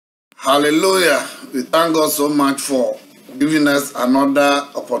Hallelujah. We thank God so much for giving us another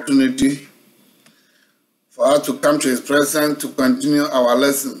opportunity for us to come to His presence to continue our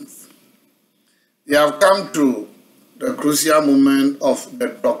lessons. We have come to the crucial moment of the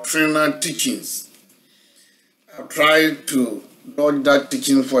doctrinal teachings. I've tried to dodge that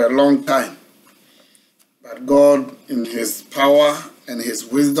teaching for a long time, but God, in His power and His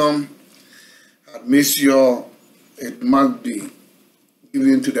wisdom, had made sure it must be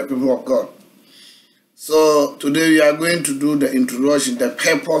given to the people of God. So today we are going to do the introduction, the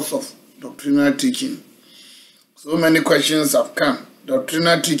purpose of doctrinal teaching. So many questions have come.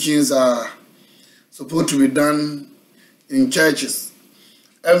 Doctrinal teachings are supposed to be done in churches.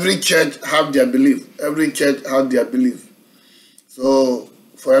 Every church have their belief. Every church have their belief. So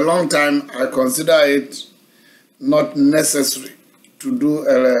for a long time, I consider it not necessary to do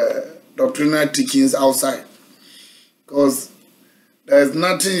doctrinal teachings outside, because there is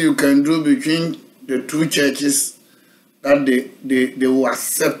nothing you can do between the two churches that they will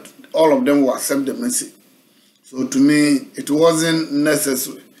accept, all of them will accept the message. So to me, it wasn't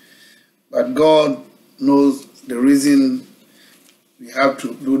necessary. But God knows the reason we have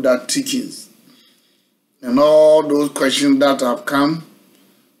to do that teachings. And all those questions that have come,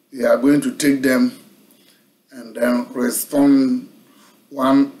 we are going to take them and then respond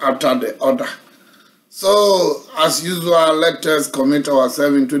one after the other. So, as usual, let us commit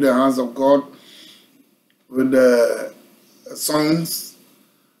ourselves into the hands of God with the songs.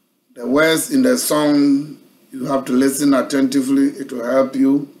 The words in the song, you have to listen attentively. It will help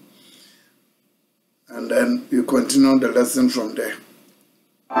you. And then you continue the lesson from there.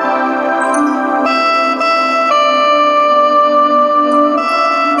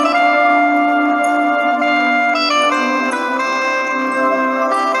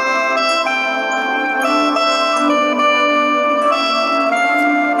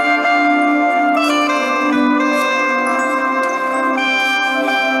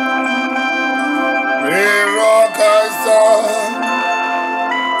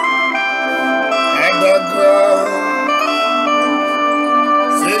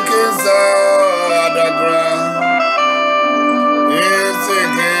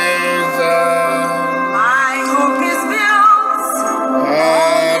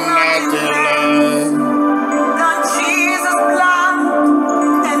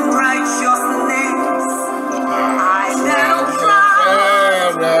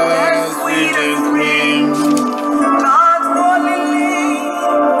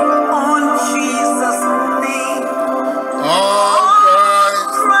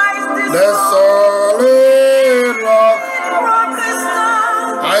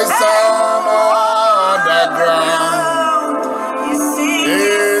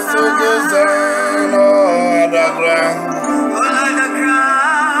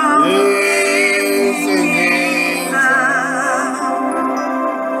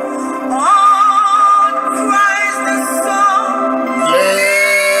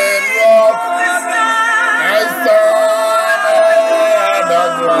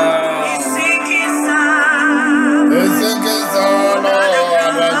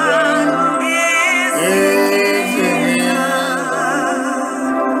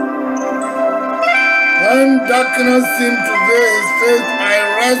 Darkness seemed to veil His face, I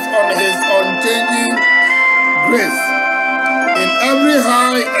rest on His unchanging grace. In every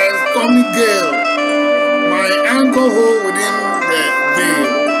high and stormy gale, my anchor hold within the veil.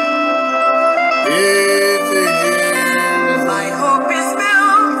 My hope is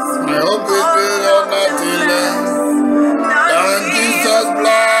built on nothing less than Jesus'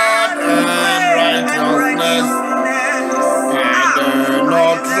 blood and righteousness. I dare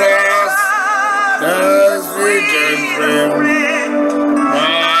not trust the sweet and frame,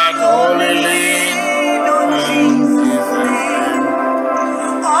 but wholly lean on Jesus' name.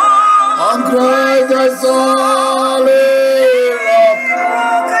 On Christ the solid rock,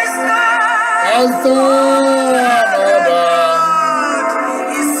 I stand another.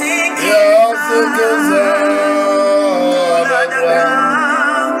 He also gives all the ground.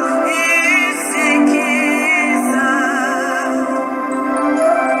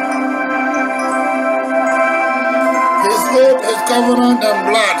 His covenant and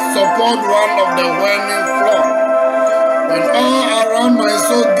blood support one of the whirling flood. When all around my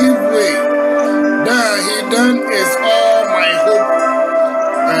soul give way, then is all my hope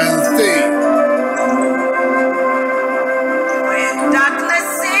and stay. When darkness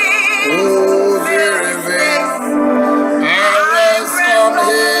seems I rest on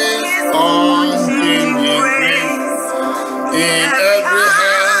His unchanging grace. In every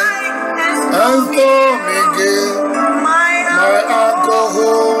hand and stormy gale, my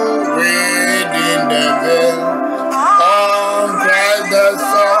alcohol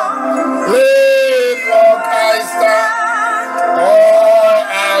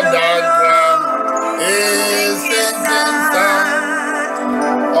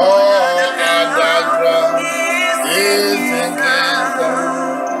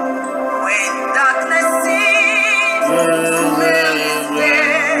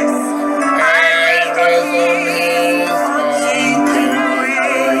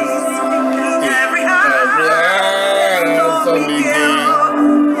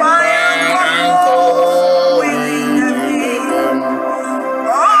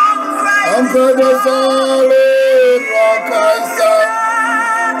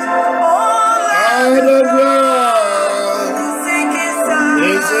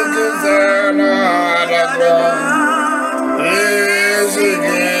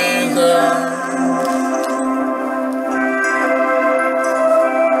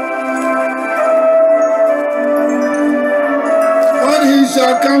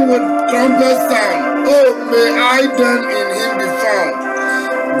shall come with trumpet sound. Oh, may I then in him be found,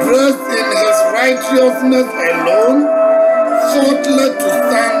 dressed in his righteousness alone, faultless to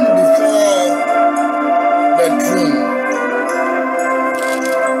stand before the throne.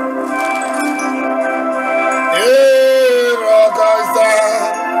 Hey, rock I stand,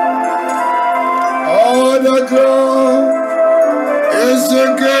 all the ground is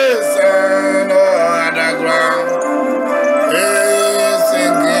sinking sand, all the ground is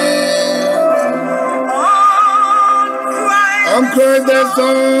sinking. On Christ the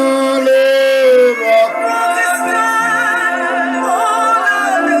solid rock,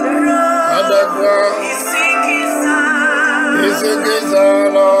 on the ground is sinking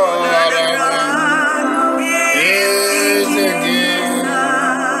sand, all the ground is sinking.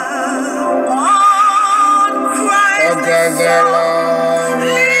 On Christ the Lord,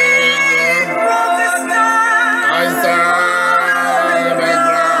 I stand the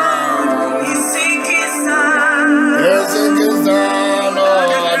ground. Is sinking sand,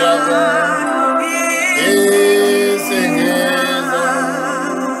 all the ground is sinking sand.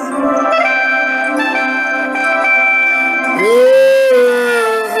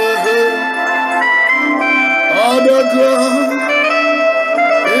 All the ground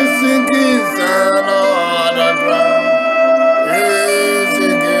is sinking sand, all the ground is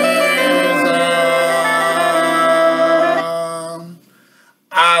sinking sand.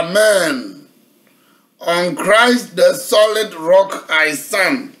 Amen. On Christ the solid rock I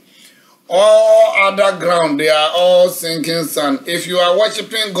stand. All other ground, they are all sinking sand. If you are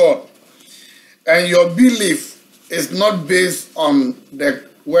worshiping God and your belief is not based on the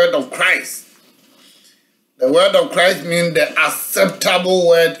word of Christ, the word of Christ means the acceptable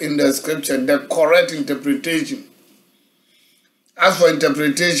word in the scripture, the correct interpretation. As for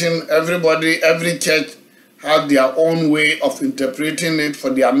interpretation, everybody, every church has their own way of interpreting it for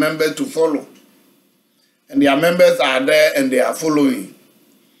their members to follow. And their members are there and they are following.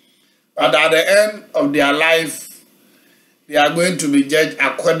 But at the end of their life, they are going to be judged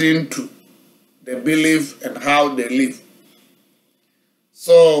according to the belief and how they live.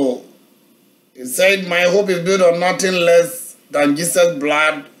 So, he said, my hope is built on nothing less than Jesus'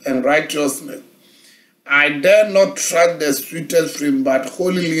 blood and righteousness. I dare not trust the sweetest frame, but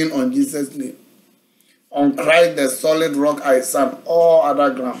wholly lean on Jesus' name. On Christ, the solid rock I stand, all other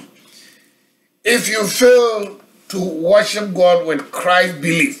ground. If you fail to worship God with Christ's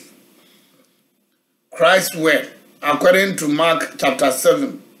belief, Christ's word, according to Mark chapter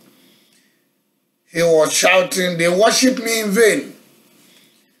 7, he was shouting, they worship me in vain.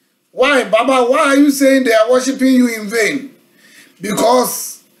 Why, Baba? Why are you saying they are worshiping you in vain?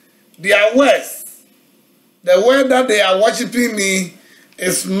 Because their words, the word that they are worshiping me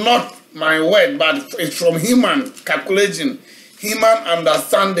is not my word, but it's from human calculation, human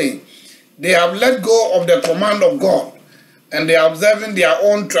understanding. They have let go of the command of God and they are observing their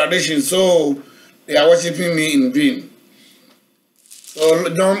own tradition, so they are worshiping me in vain. So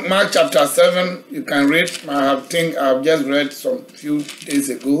Mark chapter 7, you can read. I think I've just read some few days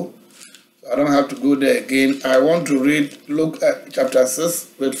ago. So I don't have to go there again. I want to read Luke chapter 6,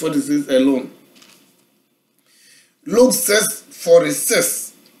 verse 46 alone. Luke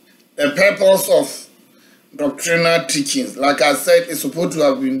 6:46, the purpose of doctrinal teachings. Like I said, it's supposed to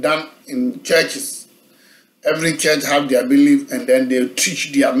have been done in churches. Every church have their belief and then they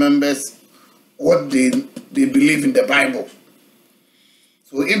teach their members what they believe in the Bible.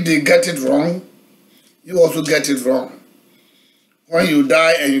 So if they get it wrong, you also get it wrong. When you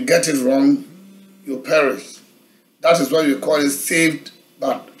die and you get it wrong, you perish. That is why we call it saved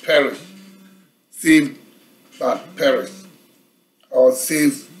but perish. Saved but perish. Or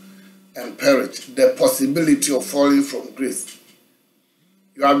save and perish. The possibility of falling from grace.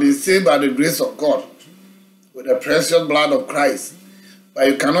 You have been saved by the grace of God with the precious blood of Christ, but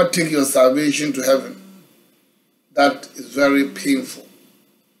you cannot take your salvation to heaven. That is very painful.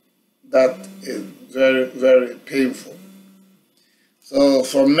 That is very, very painful. So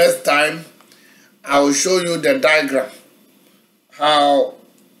from next time, I will show you the diagram, how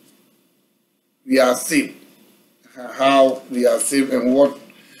we are saved, and what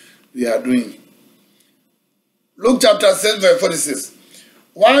we are doing. Luke chapter 6, verse 46.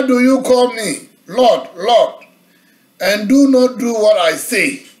 Why do you call me Lord, Lord, and do not do what I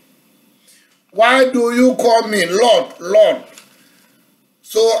say? Why do you call me Lord, Lord?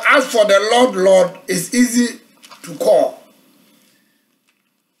 So as for the Lord, Lord, it's easy to call.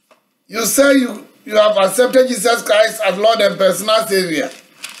 You say you have accepted Jesus Christ as Lord and personal Savior,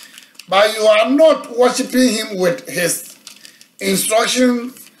 but you are not worshiping Him with His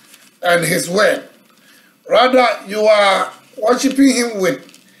instructions and His word. Rather, you are worshiping him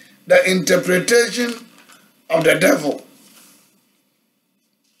with the interpretation of the devil.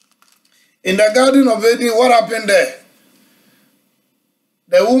 In the Garden of Eden, what happened there?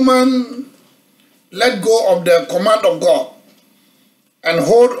 The woman let go of the command of God and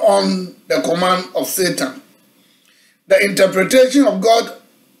hold on the command of Satan. The interpretation of God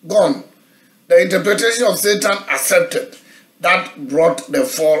gone. The interpretation of Satan accepted. That brought the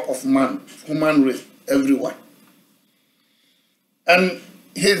fall of man, human race, everyone. And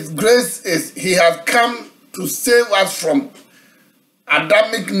his grace is, he has come to save us from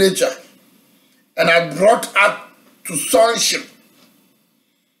Adamic nature and has brought us to sonship,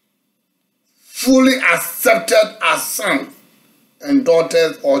 fully accepted as sons and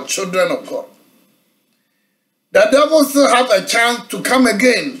daughters or children of God. The devil still has a chance to come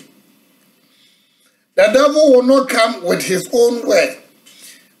again. The devil will not come with his own word.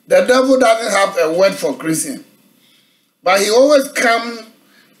 The devil doesn't have a word for Christian. But he always comes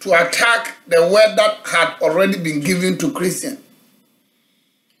to attack the word that had already been given to Christian.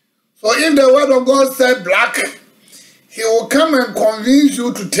 So if the word of God said black, he will come and convince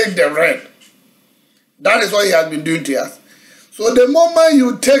you to take the red. That is what he has been doing to us. So the moment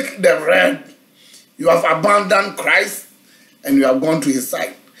you take the red, you have abandoned Christ and you have gone to his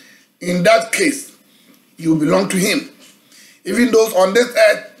side. In that case, you belong to him. Even those on this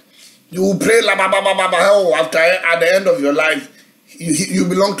earth, you will pray after at the end of your life, you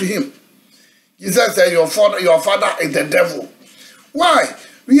belong to him. Jesus said, your father is the devil. Why?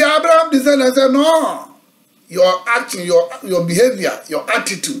 We are Abraham descendants. I said, no. Your action, your behavior, your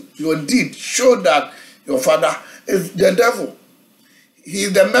attitude, your deed show that your father is the devil. He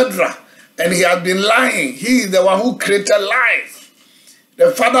is the murderer, and he has been lying. He is the one who created lies,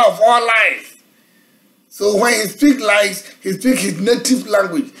 the father of all lies. So when he speaks lies, he speaks his native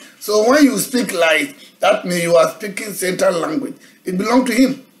language. So when you speak lies, that means you are speaking Satan's language. It belongs to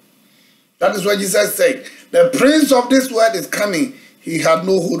him. That is what Jesus said. The prince of this world is coming. He had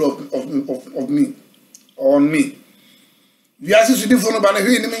no hold of me or on me.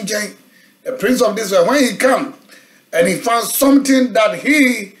 The prince of this world, when he comes and he found something that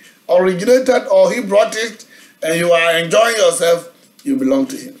he originated or he brought it, and you are enjoying yourself, you belong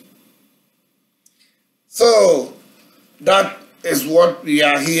to him. So that is what we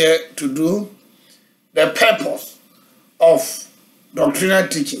are here to do. The purpose of doctrinal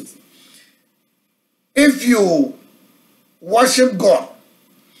teachings. If you worship God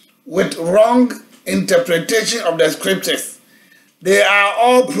with wrong interpretation of the scriptures, they are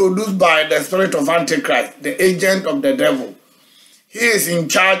all produced by the spirit of Antichrist, the agent of the devil. He is in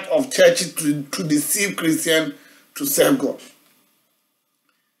charge of churches to deceive Christians to serve God.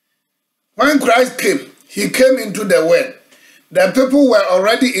 When Christ came, he came into the world. The people were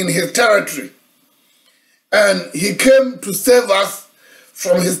already in his territory. And he came to save us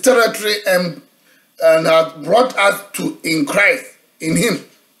from his territory and has brought us to in Christ, in him.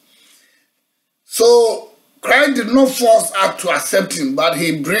 So Christ did not force us to accept him, but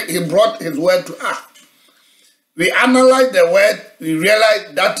he brought his word to us. We analyzed the word, we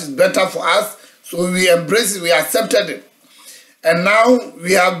realized that is better for us, so we embraced it, we accepted it. And now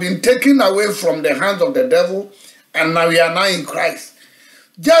we have been taken away from the hands of the devil, and now we are now in Christ.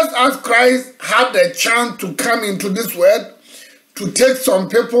 Just as Christ had the chance to come into this world to take some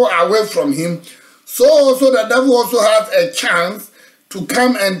people away from him, so also the devil also has a chance to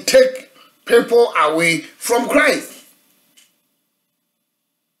come and take people away from Christ.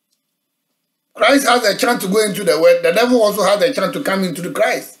 Christ has a chance to go into the world. The devil also has a chance to come into the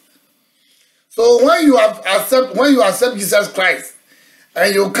Christ. So when you accept Jesus Christ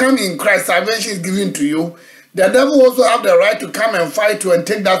and you come in Christ, salvation is given to you. The devil also have the right to come and fight you and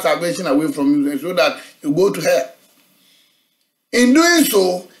take that salvation away from you so that you go to hell. In doing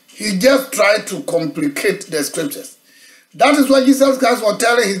so, he just tried to complicate the scriptures. That is what Jesus Christ was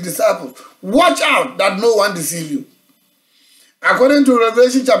telling his disciples. Watch out that no one deceive you. According to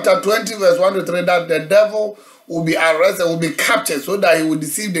Revelation chapter 20, verse 1 to 3, that the devil will be arrested, will be captured so that he will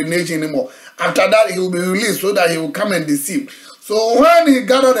deceive the nation anymore. After that, he will be released so that he will come and deceive. So when he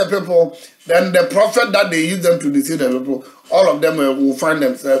gathered the people, then the prophet that they used them to deceive the people, all of them will find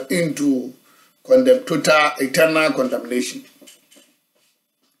themselves into total, eternal condemnation.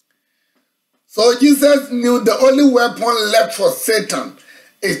 So Jesus knew the only weapon left for Satan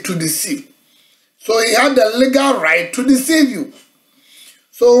is to deceive. So he had the legal right to deceive you.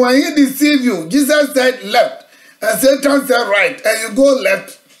 So when he deceived you, Jesus said left, and Satan said right, and you go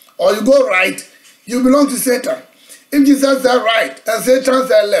left or you go right, you belong to Satan. If Jesus said right and Satan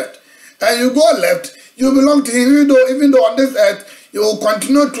said left, and you go left, you belong to him, even though on this earth You will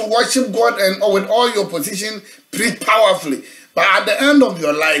continue to worship God and with all your position, preach powerfully. But at the end of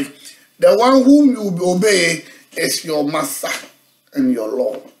your life, the one whom you obey is your master and your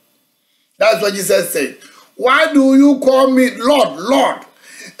Lord. That's what Jesus said. Why do you call me Lord, Lord,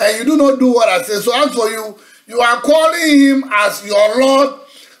 and you do not do what I say? So as for you, you are calling him as your Lord.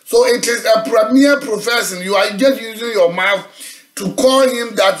 So it is a premier profession. You are just using your mouth to call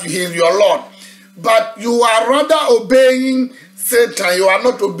him that he is your Lord. But you are rather obeying Satan. You are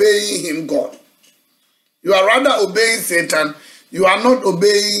not obeying him, God. You are rather obeying Satan. You are not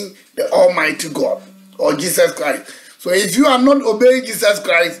obeying the Almighty God or Jesus Christ. So if you are not obeying Jesus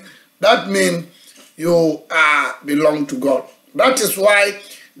Christ, that means you belong to God. That is why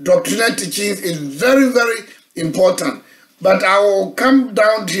doctrinal teachings is very, very important. But I will come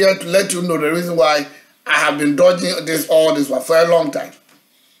down here to let you know the reason why I have been dodging all this for a long time.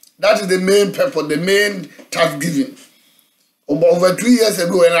 That is the main purpose, the main task given. Over 2 years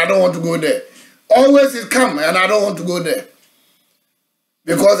ago, and I don't want to go there. Always it come, and I don't want to go there.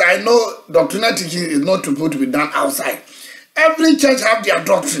 Because I know doctrinal teaching is not supposed to be done outside. Every church have their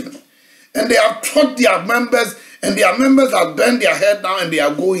doctrine. And they have taught their members, and their members have bent their head down and they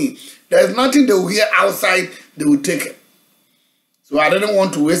are going. There is nothing they will hear outside, they will take it. So I didn't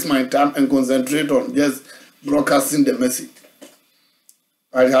want to waste my time and concentrate on just broadcasting the message.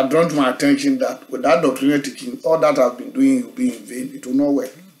 I had drawn to my attention that with that doctrinal teaching, all that I've been doing will be in vain. It will not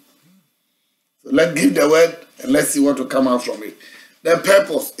work. So let's give the word and let's see what will come out from it. The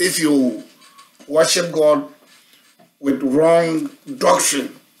purpose, if you worship God with wrong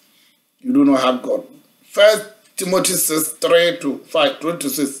doctrine, you do not have God. 1 Timothy 6, 3 to 5, 3 to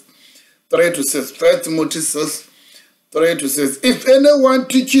 6. 3 to 6. 1 Timothy 6, 3 to 6. If anyone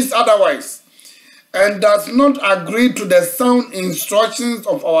teaches otherwise and does not agree to the sound instructions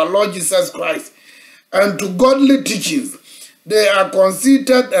of our Lord Jesus Christ and to godly teachings, they are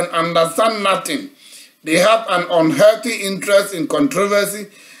conceited and understand nothing. They have an unhealthy interest in controversy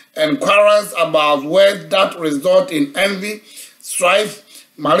and quarrels about words that result in envy, strife,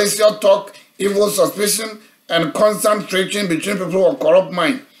 malicious talk, evil suspicion, and constant preaching between people of corrupt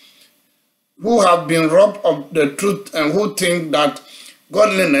mind, who have been robbed of the truth and who think that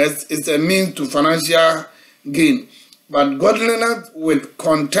godliness is a means to financial gain. But godliness with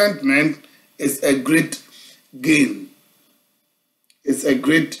contentment is a great gain. It's a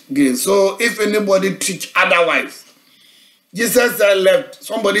great gain. So if anybody teach otherwise, Jesus said left,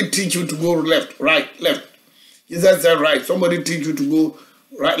 somebody teach you to go left, right, left. Jesus said right, somebody teach you to go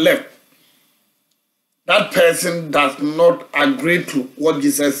right, left. That person does not agree to what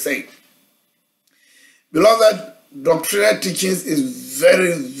Jesus said. Beloved, doctrinal teachings is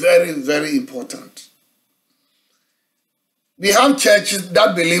very, very, very important. We have churches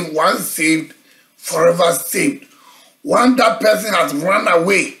that believe once saved, forever saved. Once that person has run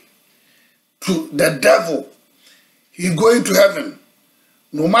away to the devil, he's going to heaven.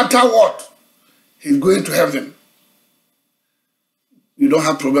 No matter what, he's going to heaven. You don't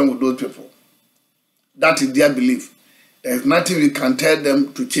have problem with those people. That is their belief. There is nothing we can tell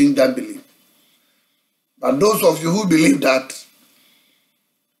them to change that belief. But those of you who believe that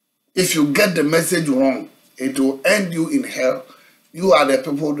if you get the message wrong, it will end you in hell, you are the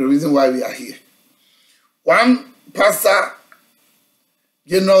people, the reason why we are here. One pastor,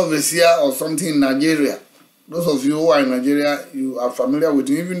 general overseer or something in Nigeria, those of you who are in Nigeria, you are familiar with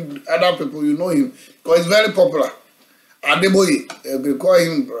him. Even other people, you know him, because he's very popular. Adeboye, they call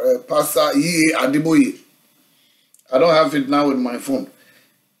him Pastor E. Adeboye. I don't have it now with my phone.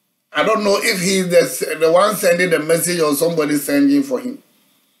 I don't know if he's the one sending the message or somebody sending for him.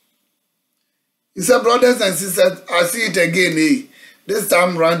 He said, brothers and sisters, I see it again. This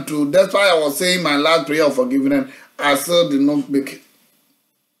time round too. That's why I was saying my last prayer of forgiveness. I still did not make it.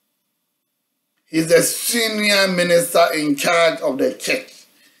 He's the senior minister in charge of the church.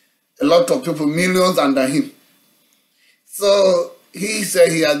 A lot of people, millions under him. So he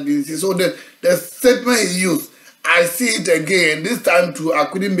said he has been. So the statement he used, I see it again. This time too, I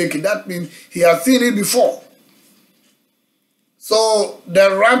couldn't make it. That means he has seen it before. So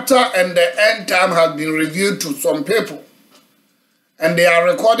the rapture and the end time has been revealed to some people. And they are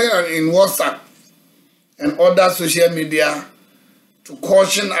recording in WhatsApp and other social media to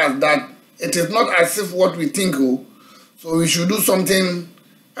caution us that it is not as if what we think, so we should do something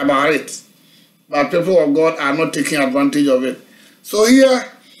about it. But people of God are not taking advantage of it. So here,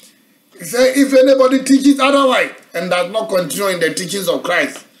 he said, if anybody teaches otherwise and does not continue in the teachings of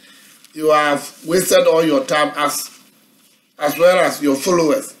Christ, you have wasted all your time as well as your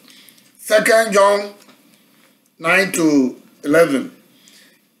followers. 2 John 9 to 11.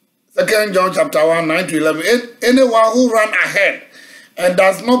 2 John chapter 1, 9 to 11. Anyone who runs ahead and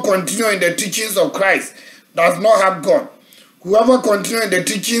does not continue in the teachings of Christ does not have God. Whoever continues in the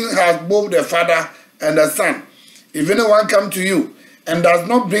teaching has both the Father and the Son. If anyone comes to you and does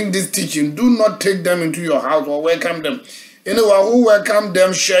not bring this teaching, do not take them into your house or welcome them. Anyone who welcomes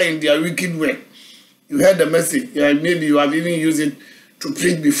them share in their wicked way. You heard the message. Yeah, maybe you have even used it to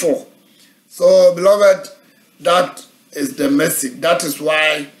preach before. So, beloved, that is the message. That is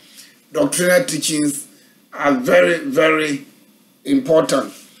why doctrinal teachings are very, very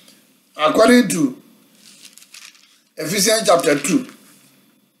important. According to Ephesians chapter 2,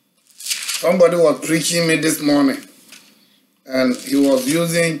 somebody was preaching me this morning, and he was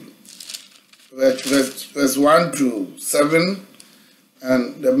using verse 1 to 7,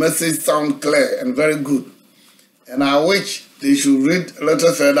 and the message sounds clear and very good. And I wish they should read a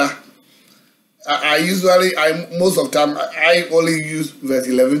little further. Most of the time, I only use verse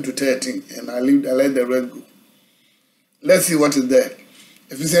 11 to 13, and I let the rest go. Let's see what is there.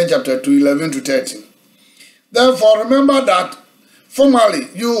 Ephesians chapter 2, 11 to 13. Therefore, remember that formerly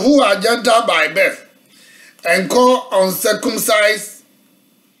you who are Gentile by birth and called uncircumcised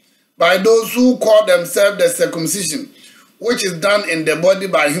by those who call themselves the circumcision, which is done in the body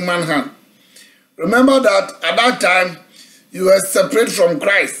by human hand. Remember that at that time you were separate from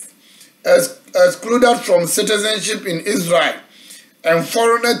Christ, excluded from citizenship in Israel, and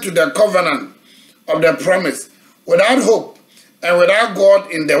foreigner to the covenant of the promise, without hope and without God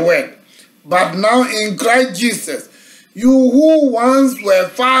in the world. But now in Christ Jesus, you who once were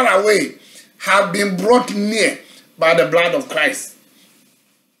far away have been brought near by the blood of Christ.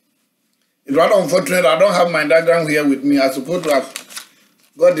 It's rather unfortunate I don't have my diagram here with me. I'm supposed to have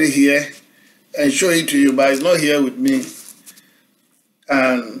got it here and show it to you, but it's not here with me.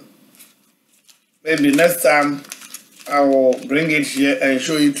 And maybe next time I will bring it here and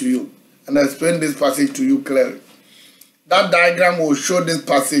show it to you and explain this passage to you clearly. That diagram will show this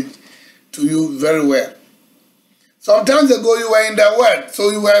passage to you very well. Sometimes ago you were in the world, so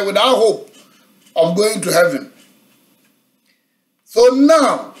you were without hope of going to heaven. So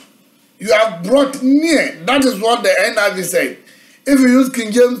now you have brought near. That is what the NIV said. If you use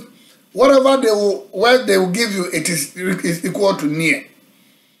King James, whatever they will give you, it is equal to near,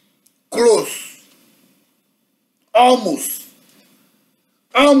 close, almost,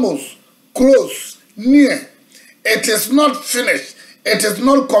 close, near. It is not finished. It is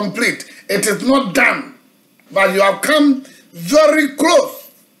not complete. It is not done. But you have come very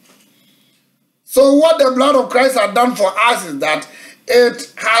close. So what the blood of Christ has done for us is that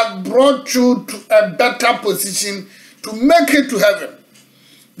it has brought you to a better position to make it to heaven.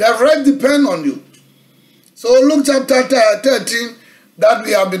 The rest depends on you. So Luke chapter 13 that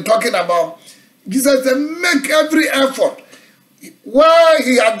we have been talking about, Jesus said, make every effort. Where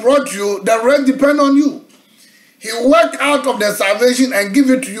he has brought you, the rest depends on you. He worked out of the salvation and give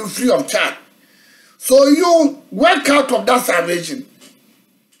it to you free of charge. So you work out of that salvation.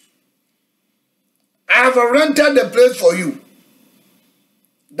 I have rented the place for you.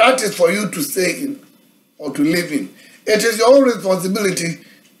 That is for you to stay in or to live in. It is your own responsibility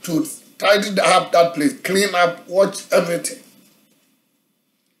to tidy up that place, clean up, watch everything.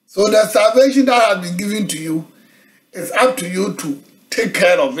 So the salvation that has been given to you, it's up to you to take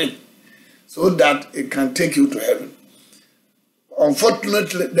care of it so that it can take you to heaven.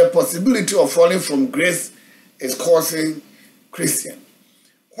 Unfortunately, the possibility of falling from grace is causing Christians.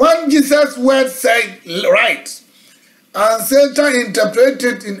 When Jesus' word said right, and Satan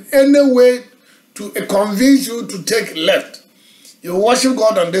interpreted in any way to convince you to take left, you worship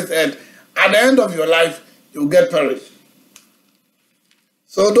God on this earth, at the end of your life, you get perished.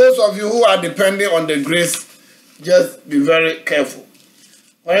 So those of you who are depending on the grace, just be very careful.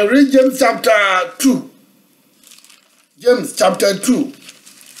 When you read James chapter 2, James chapter 2,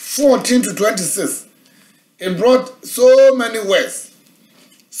 14 to 26, it brought so many words,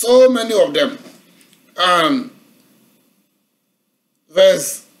 so many of them.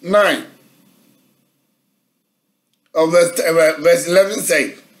 Verse 9, or verse 11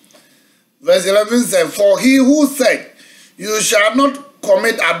 said, for he who said, you shall not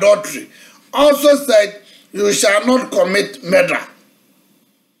commit adultery, also said, you shall not commit murder.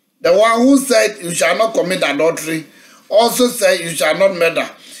 The one who said, you shall not commit adultery, also said, you shall not murder.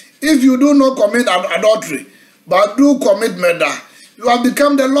 If you do not commit adultery, but do commit murder, you have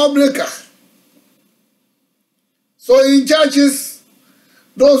become the lawbreaker. So in churches,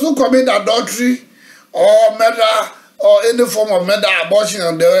 those who commit adultery or murder or any form of murder, abortion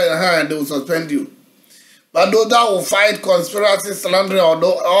on the other hand, they will suspend you. But those that will fight conspiracy, slandering, or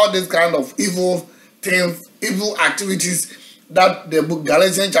all these kind of evil things, evil activities that the book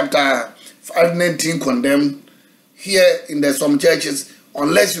Galatians chapter 5:19 condemned, here in some churches,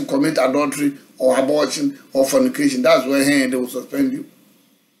 unless you commit adultery or abortion or fornication. That's where they will suspend you.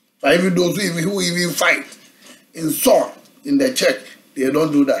 So even those who even fight, insult in the church, they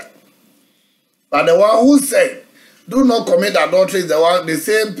don't do that. But the one who said, do not commit adultery is the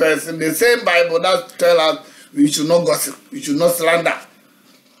same person, the same Bible that tells us we should not gossip, we should not slander,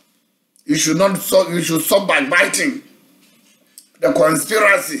 you should stop backbiting, the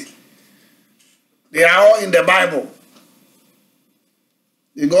conspiracy. They are all in the Bible.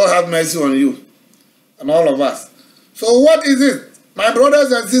 May God have mercy on you and all of us. So what is it? My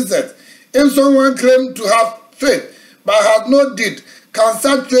brothers and sisters, if someone claims to have faith but has no deed, can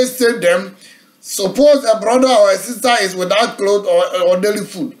such faith save them? Suppose a brother or a sister is without clothes or daily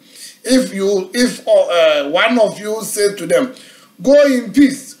food. If one of you say to them, go in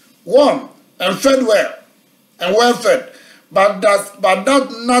peace, warm and fed well, and well fed, but that's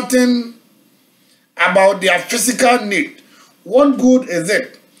nothing about their physical need, what good is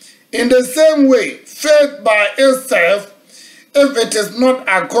it? In the same way, faith by itself, if it is not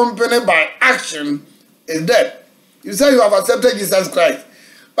accompanied by action, is dead. You say you have accepted Jesus Christ.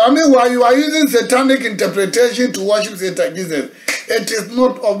 But meanwhile, you are using satanic interpretation to worship Satan Jesus. It is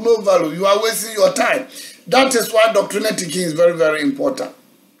not of no value. You are wasting your time. That is why doctrinal teaching is very, very important.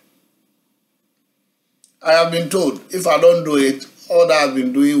 I have been told, if I don't do it, all that I've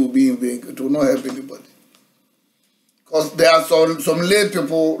been doing will be in vain. It will not help anybody. Because there are some lay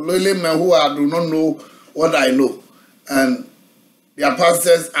people, lay men who do not know what I know. And their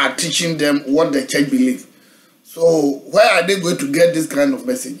pastors are teaching them what the church believes. So where are they going to get this kind of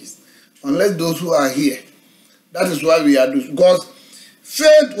messages? Unless those who are here. That is why we are doing. Because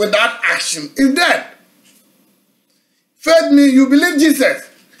faith without action is dead. Faith means you believe Jesus.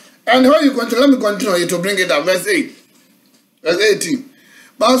 And how you continue? Let me continue to bring it up. Verse 8. Verse 18.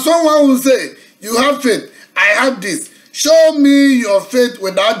 But someone will say, you have faith. I have this. Show me your faith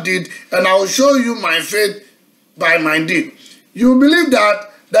without deed, and I will show you my faith by my deed. You believe that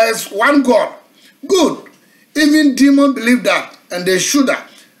there is one God. Good. Even demons believe that, and they should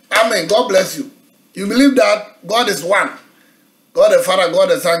have. Amen. God bless you. You believe that God is one. God the Father, God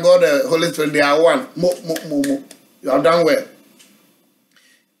the Son, God the Holy Spirit, they are one. You have done well.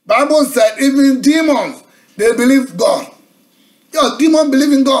 Bible said even demons, they believe God. Your demons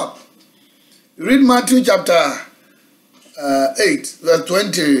believe in God. You read Matthew chapter 8, verse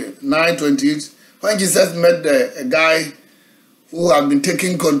 29, 28. When Jesus met a guy who had been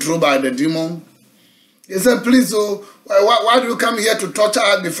taken control by the demon, he said, please, why do you come here to torture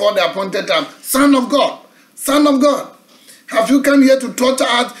us before the appointed time? Son of God, Son of God, have you come here to torture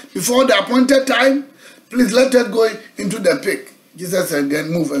us before the appointed time? Please let us go into the pig. Jesus said, then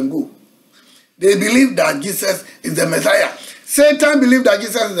move and go. They believe that Jesus is the Messiah. Satan believed that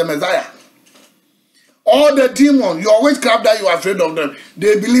Jesus is the Messiah. All the demons, your witchcraft that you are afraid of them,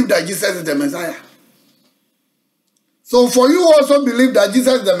 they believe that Jesus is the Messiah. So for you also believe that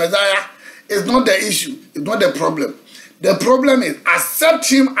Jesus is the Messiah, it's not the issue, it's not the problem. The problem is accept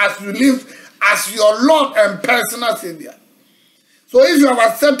him as you live as your Lord and personal Savior. So if you have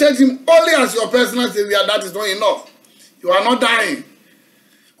accepted him only as your personal Savior, that is not enough. You are not dying.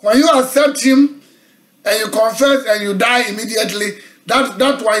 When you accept him and you confess and you die immediately,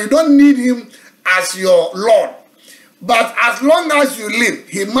 that's why you don't need him as your Lord. But as long as you live,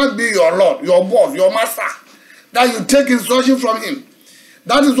 he must be your Lord, your boss, your master, that you take instruction from him.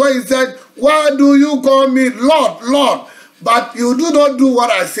 That is why he said, why do you call me Lord, Lord, but you do not do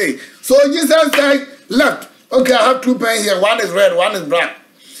what I say? So Jesus said, left. Okay, I have 2 pens here. One is red, one is black.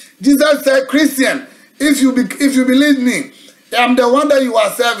 Jesus said, Christian, if you believe me, I'm the one that you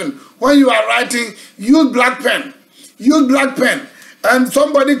are serving. When you are writing, use black pen. Use black pen. And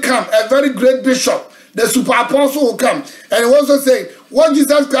somebody come, a very great bishop, the super apostle will come. And he also say, what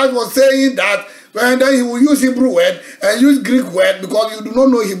Jesus Christ was saying that, and then he will use Hebrew word and use Greek word because you do not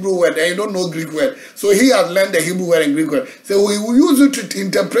know Hebrew word and you don't know Greek word. So he has learned the Hebrew word and Greek word. So he will use it to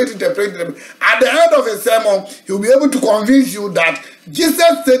interpret. At the end of his sermon, he will be able to convince you that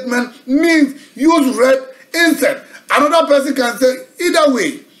Jesus' statement means use red instead. Another person can say, either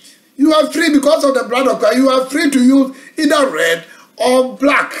way, you are free because of the blood of Christ. You are free to use either red or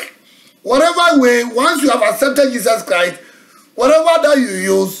black. Whatever way, once you have accepted Jesus Christ, whatever that you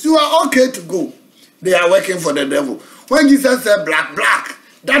use, you are okay to go. They are working for the devil. When Jesus said black, black,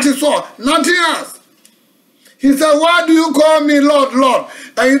 that is all, nothing else. He said, why do you call me Lord, Lord?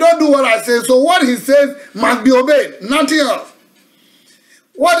 And you don't do what I say. So what he says must be obeyed, nothing else.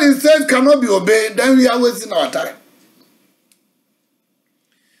 What he says cannot be obeyed, then we are wasting our time.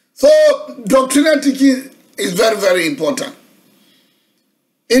 So doctrinal teaching is very, very important.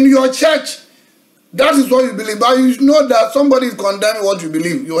 In your church, That is what you believe. But you know that somebody is condemning what you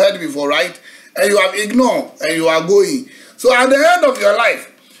believe. You heard it before, right? And you have ignored and you are going. So at the end of your life,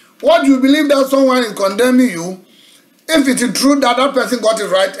 what you believe that someone is condemning you, if it is true that that person got it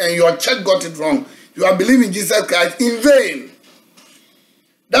right and your church got it wrong, you are believing Jesus Christ in vain.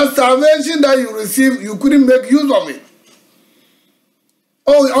 That salvation that you received, you couldn't make use of it.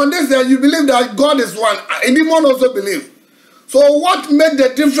 Oh, on this day, you believe that God is one. A demon also believe. So what makes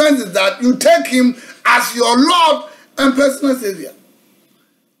the difference is that you take him as your Lord and personal Savior.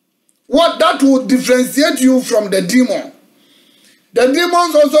 What that will differentiate you from the demon. The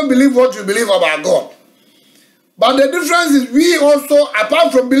demons also believe what you believe about God. But the difference is we also,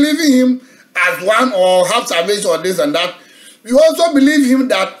 apart from believing him as one or have salvation or this and that, we also believe him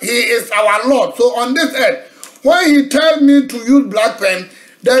that he is our Lord. So on this earth, when he tells me to use black pen,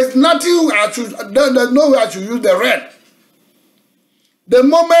 there is nothing there's no way I should use the red. The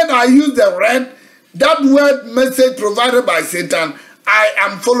moment I use the red, that word message provided by Satan, I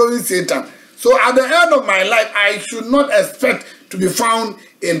am following Satan. So at the end of my life, I should not expect to be found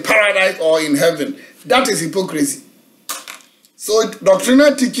in paradise or in heaven. That is hypocrisy. So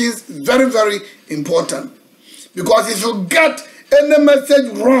doctrinal teaching is very, very important. Because if you get any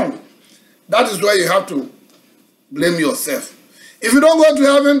message wrong, that is where you have to blame yourself. If you don't go to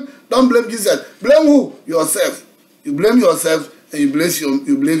heaven, don't blame Jesus. Blame who? Yourself. You blame yourself and you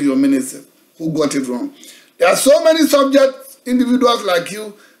blame your minister who got it wrong. There are so many subjects, individuals like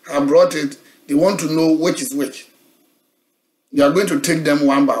you have brought it. They want to know which is which. You are going to take them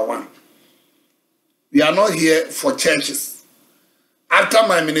one by one. We are not here for churches. After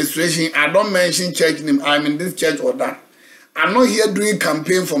my administration, I don't mention church name. I'm in this church or that. I'm not here doing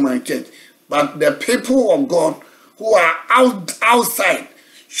campaign for my church. But the people of God who are outside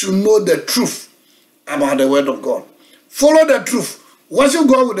should know the truth about the word of God. Follow the truth. Worship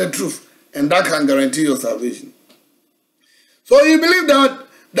God with the truth. And that can guarantee your salvation. So you believe that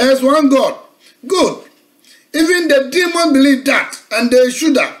there is one God. Good. Even the demon believe that. And they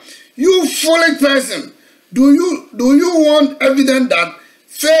should have. You foolish person. Do you want evidence that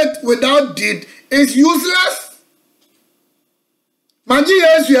faith without deed is useless? Manji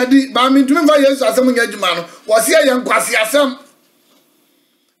Yesu yadi, ba mi tumi fa Yesu asem nyadwuma no, wo se ye nkwasi asem.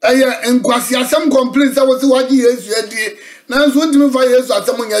 Nkwasi asem complete say wo se waji Yesu yadi, na so tumi fa Yesu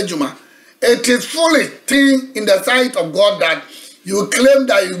asem nyadwuma. It is foolish thing in the sight of God that you claim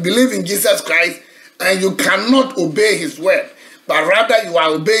that you believe in Jesus Christ and you cannot obey his word, but rather you are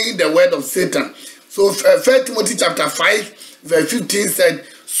obeying the word of Satan. So 1 Timothy chapter 5 verse 15 said,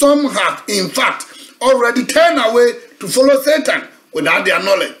 some have in fact already turned away to follow Satan without their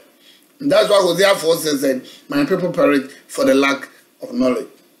knowledge. And that's why Hosea 4 said, my people perish for the lack of knowledge.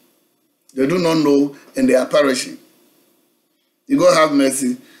 They do not know and they are perishing. You God have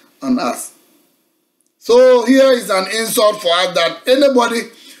mercy on us. So here is an insult for us that anybody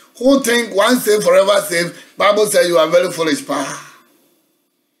who think once saved, forever saved, Bible says you are very foolish.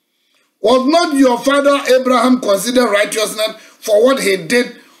 Was not your father Abraham considered righteousness for what he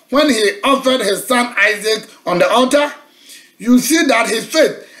did when he offered his son Isaac on the altar? You see that his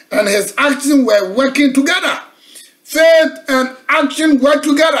faith and his action were working together. Faith and action work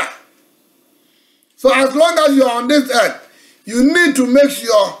together. So as long as you are on this earth, you need to make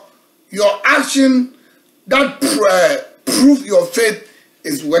sure your action that prove your faith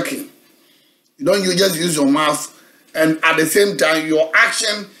is working. You just use your mouth and at the same time your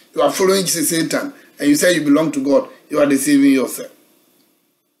action, you are following Satan and you say you belong to God. You are deceiving yourself.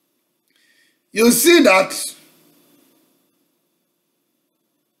 You see that.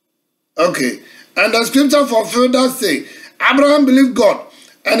 Okay. And the scripture fulfilled that say, Abraham believed God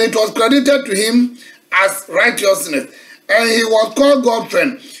and it was credited to him as righteousness. And he was called God's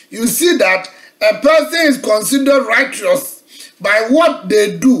friend. You see that a person is considered righteous by what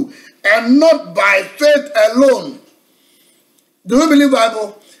they do and not by faith alone. Do you believe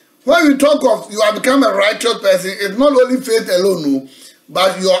Bible? When we talk of you have become a righteous person, it's not only faith alone, no,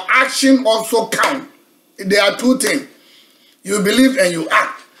 but your action also count. There are two things. You believe and you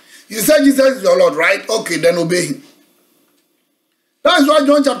act. You say Jesus is your Lord, right? Okay, then obey him. That's why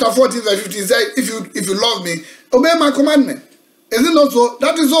John chapter 14 verse 15 says, if you love me, obey my commandment. Is it not so?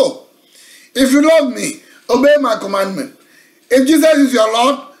 That is all. If you love me, obey my commandment. If Jesus is your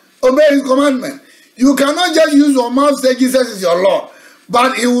Lord, obey his commandment. You cannot just use your mouth to say Jesus is your Lord,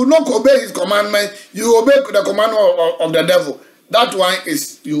 but he will not obey his commandment. You obey the commandment of the devil. That one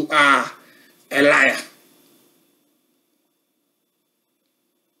is you are a liar.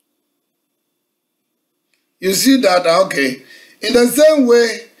 You see that, okay. In the same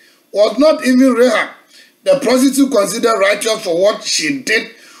way, was not even Rahab, the prostitute, considered righteous for what she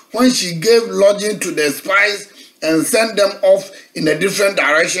did when she gave lodging to the spies and sent them off in a different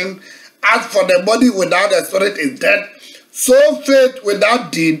direction. As for the body without a spirit is dead, so faith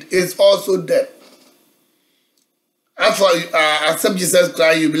without deed is also dead. As for accept Jesus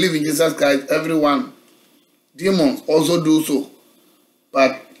Christ, you believe in Jesus Christ, everyone, demons also do so.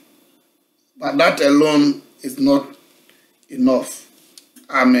 But that alone is not enough.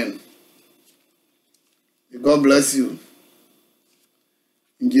 Amen. May God bless you.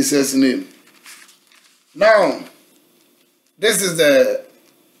 In Jesus' name. Now, this is a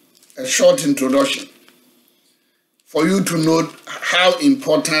short introduction for you to note how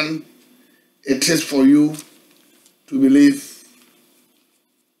important it is for you to believe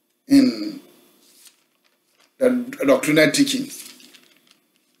in the doctrinal teachings.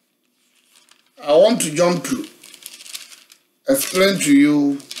 I want to jump to explain to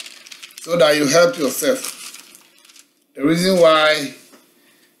you so that you help yourself. The reason why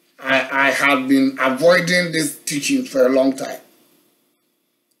I have been avoiding this teaching for a long time.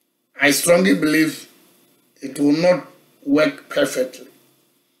 I strongly believe it will not work perfectly.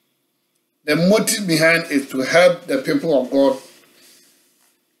 The motive behind is to help the people of God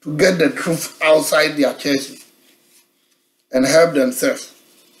to get the truth outside their churches and help themselves.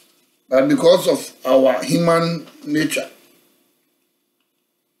 But because of our human nature,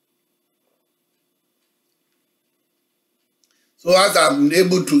 so as I've been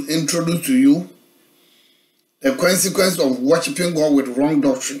able to introduce to you the consequence of worshiping God with wrong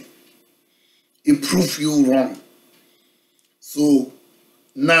doctrine, it proves you wrong. So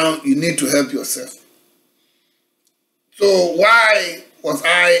now you need to help yourself. So why was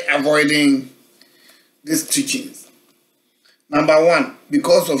I avoiding these teachings? Number one,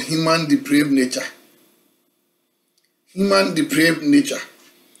 because of human depraved nature. Human depraved nature.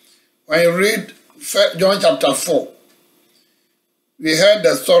 When you read John chapter 4, we heard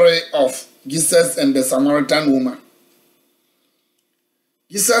the story of Jesus and the Samaritan woman.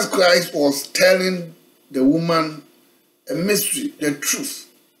 Jesus Christ was telling the woman a mystery, the truth.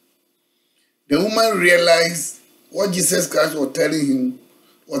 The woman realized what Jesus Christ was telling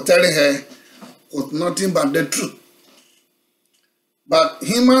her was nothing but the truth. But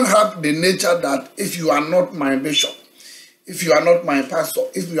human have the nature that if you are not my bishop, if you are not my pastor,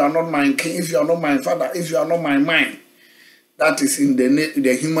 if you are not my king, if you are not my father, if you are not my mind, that is in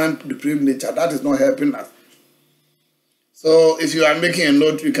the human depraved nature. That is not helping us. So if you are making a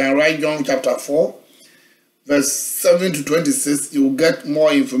note, you can write John chapter 4, verse 7 to 26. You will get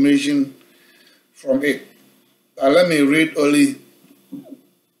more information from it. Let me read only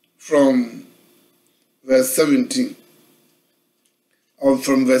from verse 17 or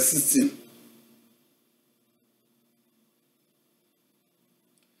from verse 16.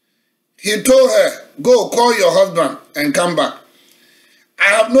 He told her, "Go, call your husband and come back." "I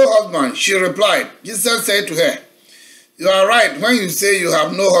have no husband," she replied. Jesus said to her, "You are right when you say you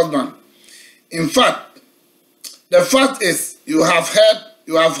have no husband. In fact, the fact is you have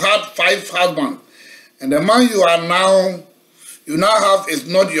had 5 husbands, and the man you now have is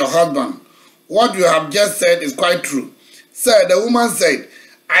not your husband. What you have just said is quite true." So the woman said,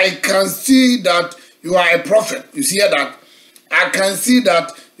 "I can see that you are a prophet." You see that? "I can see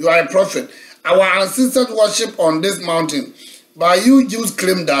that you are a prophet. Our ancestors worship on this mountain, but you Jews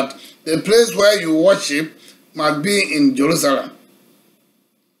claim that the place where you worship must be in Jerusalem."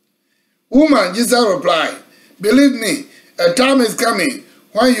 "Woman," Jesus replied, "believe me, a time is coming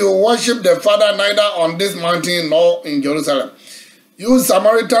when you worship the Father neither on this mountain nor in Jerusalem. You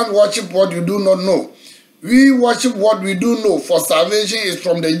Samaritans worship what you do not know. We worship what we do know, for salvation is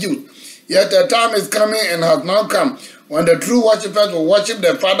from the Jews. Yet a time is coming and has now come when the true worshippers will worship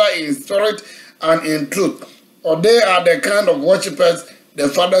the Father in spirit and in truth, for they are the kind of worshippers the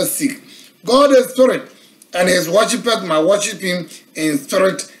Father seeks. God is spirit, and his worshippers must worship him in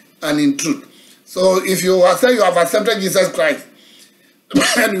spirit and in truth." So if you say you have accepted Jesus Christ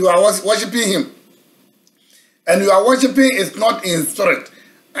and you are worshiping him, and you are worshiping is not in spirit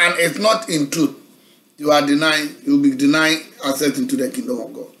and it's not in truth, you will be denying access into the kingdom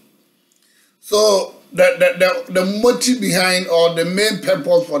of God. So the motive behind, or the main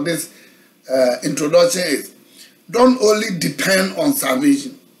purpose for this introduction is, don't only depend on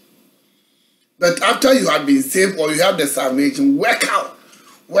salvation, but after you have been saved or you have the salvation, work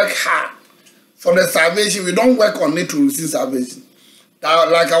hard for the salvation. We don't work on it to receive salvation.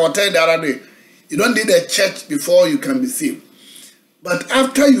 Like I was telling the other day, you don't need a church before you can be saved. But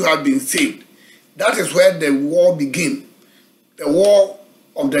after you have been saved, that is where the war begins. The war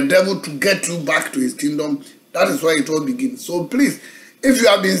of the devil to get you back to his kingdom. That is where it all begins. So please, if you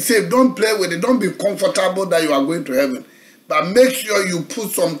have been saved, don't play with it. Don't be comfortable that you are going to heaven. but make sure you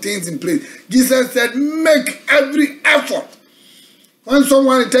put some things in place. Jesus said, make every effort. When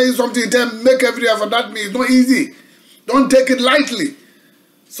someone tells you something, tell them, make every effort. That means it's not easy. Don't take it lightly.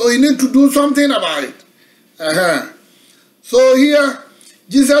 So you need to do something about it. So here,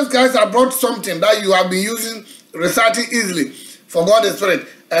 Jesus Christ has brought something that you have been using, reciting easily. For God is spirit,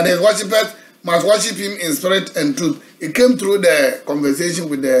 and his worshippers must worship him in spirit and truth. It came through the conversation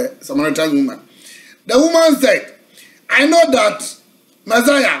with the Samaritan woman. The woman said, I know that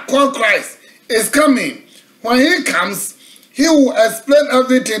Messiah, called Christ, is coming. When he comes, he will explain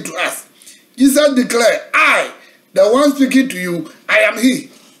everything to us. Jesus declared, I, the one speaking to you, I am he.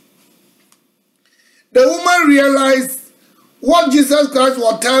 The woman realized what Jesus Christ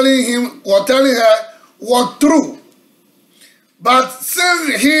was telling her was true. But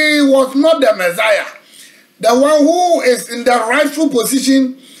since he was not the Messiah, the one who is in the rightful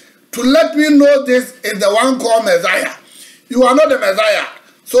position to let me know this is the one called Messiah. You are not the Messiah.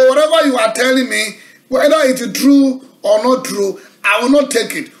 So whatever you are telling me, whether it is true or not true, I will not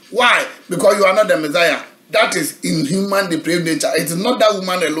take it. Why? Because you are not the Messiah. That is in human depraved nature. It is not that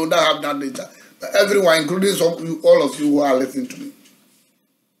woman alone that have that nature. But everyone, including all of you who are listening to me.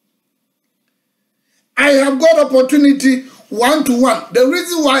 I have got opportunity one-to-one. The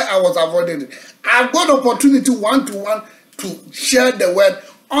reason why I was avoiding it, I've got opportunity one-to-one to share the word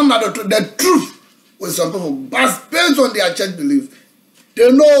under the truth with some people. But based on their church belief,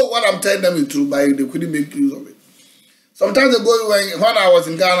 they know what I'm telling them is true, but they couldn't make use of it. Sometimes ago, when I was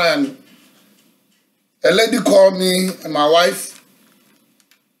in Ghana, and a lady called me and my wife's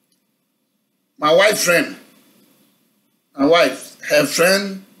her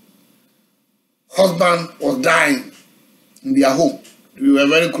friend, husband was dying in their home. We were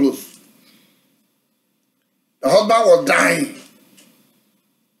very close. The husband was dying.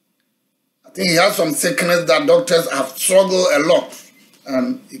 I think he had some sickness that doctors have struggled a lot,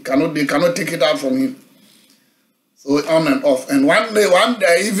 and they cannot take it out from him. So on and off. And one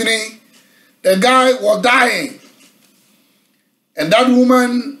day evening, the guy was dying. And that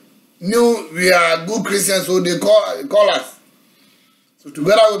woman knew we are good Christians, so they call us. So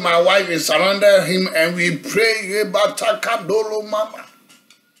together with my wife, we surrounded him and we prayed. And by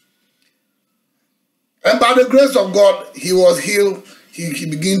the grace of God, he was healed. He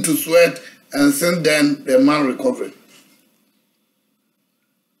began to sweat, and since then, the man recovered.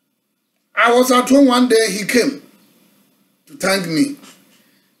 I was at home one day, he came to thank me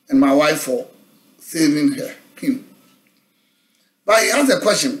and my wife for saving him. But he has a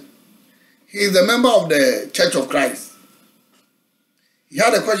question. He is a member of the Church of Christ. He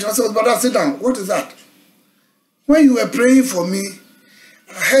had a question. I said, brother, sit down. What is that? When you were praying for me,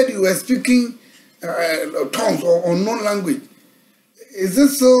 I heard you were speaking tongues or unknown language. Is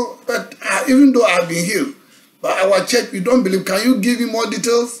this so? But even though I've been healed, but our church, we don't believe. Can you give him more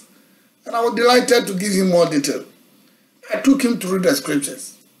details? And I was delighted to give him more detail. I took him through the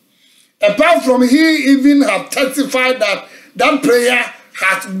scriptures. Apart from he even have testified that that prayer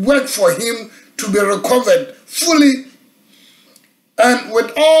has worked for him to be recovered fully. And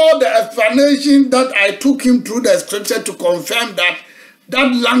with all the explanation that I took him through the scripture to confirm that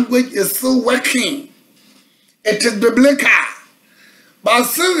that language is still working. It is biblical. But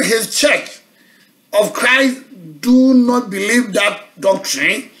since his church of Christ do not believe that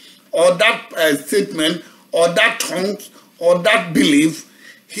doctrine or that statement or that tongues or that belief,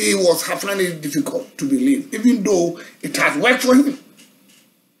 he was finding it difficult to believe, even though it has worked for him.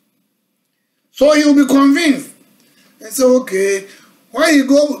 So he will be convinced. And say, okay, when he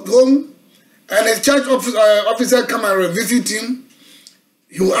goes home and his church officer come and revisit him,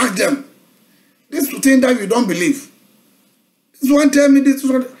 he will ask them, this thing that you don't believe. This one tell me this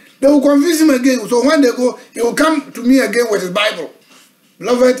one. They will convince him again. So when they go, he will come to me again with his Bible.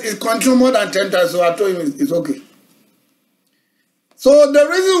 Beloved, it continued more than 10 times, so I told him it's okay. So the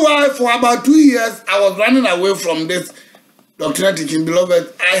reason why for about 2 years I was running away from this doctrinal teaching,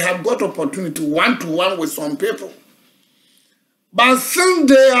 beloved, I have got opportunity one-to-one with some people. But since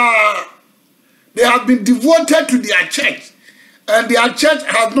they have been devoted to their church, and their church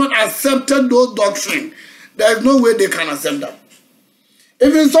has not accepted those doctrines, there is no way they can accept them.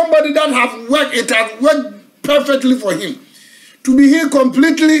 Even somebody that has worked, it has worked perfectly for him. To be healed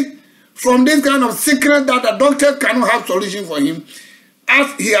completely from this kind of sickness that the doctors cannot have solution for him,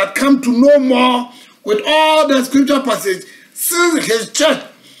 as he had come to know more with all the scripture passages, since his church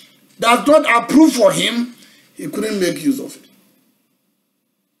does not approve for him, he couldn't make use of it.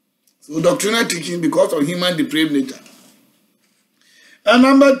 So doctrinal teaching because of human depraved nature. And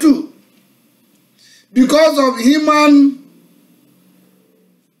number 2, because of human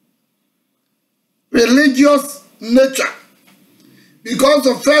religious nature, Because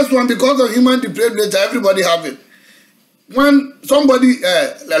the first one, because of human depraved nature, everybody have it. When somebody,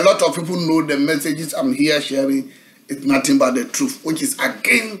 a lot of people know the messages I'm here sharing is nothing but the truth, which is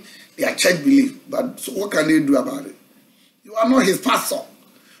against their church belief. But so what can they do about it? You are not his pastor.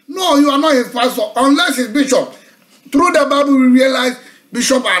 No, you are not his pastor unless he's bishop. Through the Bible, we realize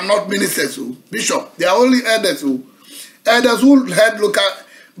bishops are not ministers. Bishop, they are only elders. Elders who head local.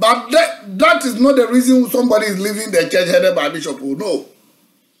 But that is not the reason somebody is leaving the church headed by bishop. No.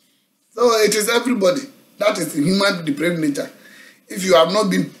 So it is everybody. That is human depraved nature. If you have not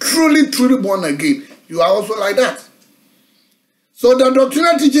been truly born again, you are also like that. So the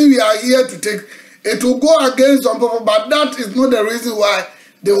doctrinal teaching we are here to take, it will go against some people, but that is not the reason why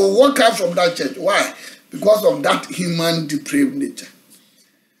they will walk out from that church. Why? Because of that human depraved nature.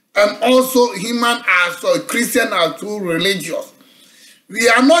 And also Christians are too religious. We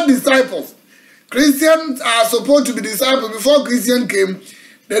are not disciples. Christians are supposed to be disciples. Before Christian came,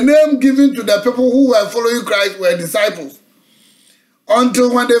 the name given to the people who were following Christ were disciples.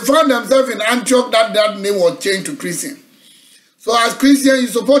 Until when they found themselves in Antioch, that name was changed to Christian. So as Christian, you're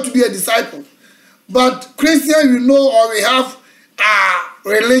supposed to be a disciple. But Christian, you know, or we have a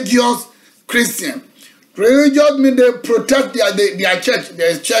religious Christian. Religious means they protect their church,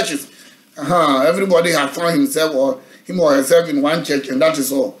 their churches. Everybody has found himself or him or herself in one church, and that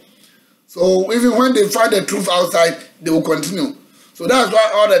is all. So even when they find the truth outside, they will continue. So that's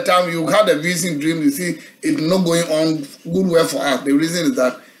why all the time you have a vision dream, you see it's not going on good well for us. The reason is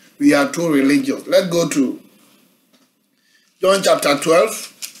that we are too religious. Let's go to John chapter 12,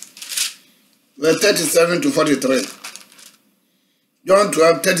 verse 37 to 43. John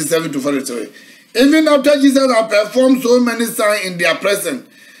 12, 37 to 43. Even after Jesus had performed so many signs in their presence,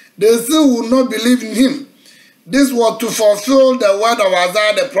 they still would not believe in him. This was to fulfill the word of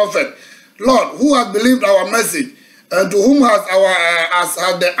Isaiah the prophet. Lord, who has believed our message, and to whom has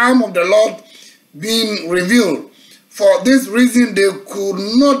the arm of the Lord been revealed? For this reason they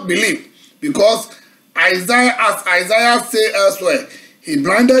could not believe, because as Isaiah said elsewhere, he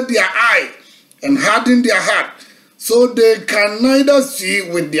blinded their eye and hardened their heart, so they can neither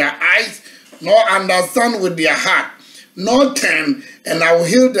see with their eyes nor understand with their heart, nor turn, and I will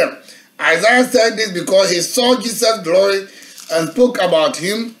heal them. Isaiah said this because he saw Jesus' glory and spoke about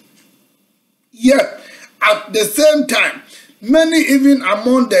him. Yet, at the same time, many even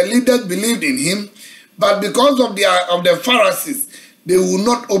among the leaders believed in him, but because of the Pharisees, they will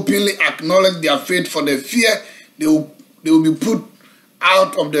not openly acknowledge their faith for the fear they will be put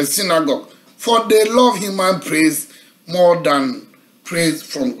out of the synagogue, for they love human praise more than praise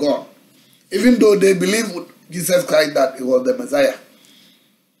from God, even though they believe with Jesus Christ that he was the Messiah.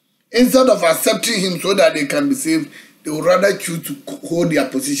 Instead of accepting him so that they can be saved, they would rather choose to hold their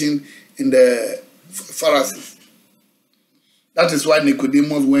position in the Pharisees. That is why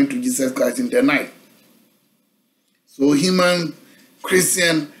Nicodemus went to Jesus Christ in the night. So human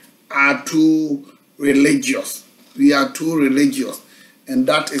Christians are too religious. We are too religious, and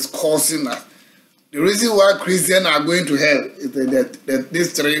that is causing us. The reason why Christians are going to hell is that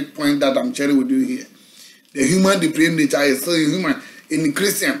these 3 points that I'm sharing with you here. The human depraved nature is still human. In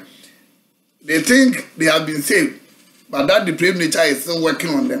Christian, they think they have been saved, but that depraved nature is still working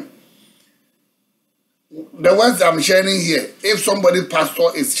on them. The words I'm sharing here, if somebody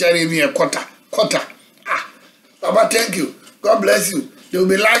pastor is sharing me a quarter, Baba, thank you, God bless you, they will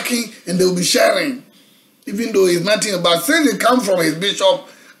be liking and they will be sharing, even though it's nothing about. Since it comes from his bishop,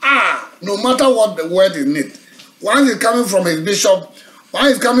 no matter what the word is neat, once it's coming from his bishop,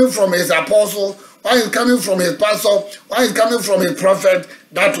 once it's coming from his apostle, once it's coming from his pastor, once it's coming from his prophet,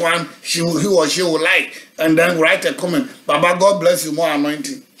 that one he or she will like, and then write a comment, Baba, God bless you, more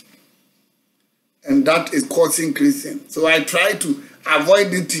anointing. And that is causing Christians. So I tried to avoid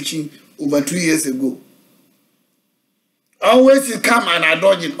this teaching over 2 years ago. Always it come and I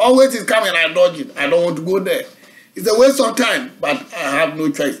dodge it. Always it come and I dodge it. I don't want to go there. It's a waste of time, but I have no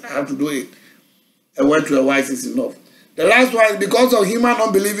choice. I have to do it. A word to a wise is enough. The last one is because of human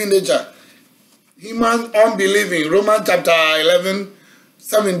unbelieving nature. Human unbelieving. Romans chapter 11,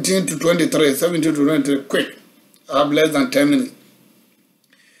 17 to 23. 17 to 23. Quick. I have less than 10 minutes.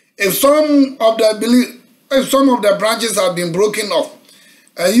 If some of the branches have been broken off,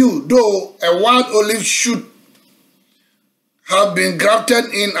 and you, though a wild olive shoot, have been grafted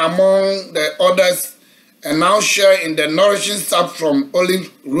in among the others, and now share in the nourishing sap from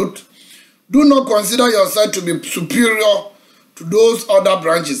olive root, do not consider yourself to be superior to those other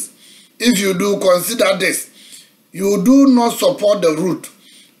branches. If you do, consider this: you do not support the root,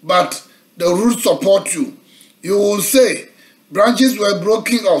 but the root supports you. You will say, branches were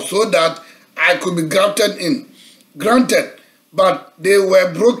broken off so that I could be grafted in. Granted, but they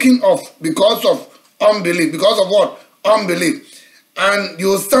were broken off because of unbelief. Because of what? Unbelief. And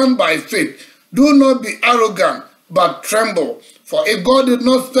you stand by faith. Do not be arrogant, but tremble. For if God did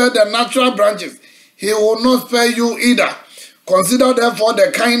not spare the natural branches, he will not spare you either. Consider therefore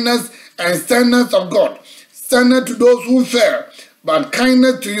the kindness and sternness of God. Sternness to those who fear, but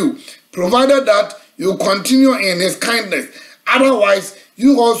kindness to you, provided that you continue in his kindness. Otherwise,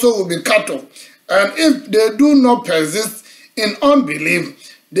 you also will be cut off. And if they do not persist in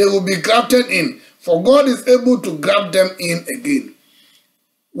unbelief, they will be grafted in, for God is able to graft them in again.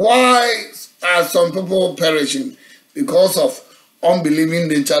 Why are some people perishing? Because of unbelieving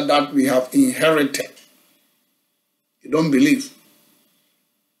nature that we have inherited. You don't believe.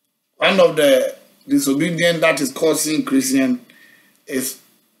 One of the disobedience that is causing Christian is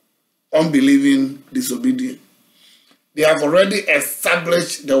unbelieving disobedience. They have already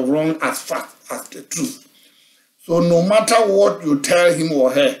established the wrong as fast as the truth. So no matter what you tell him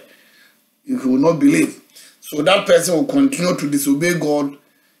or her, he will not believe. So that person will continue to disobey God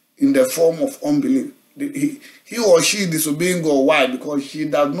in the form of unbelief. He or she disobeying God. Why? Because she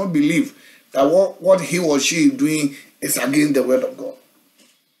does not believe that what he or she is doing is against the word of God.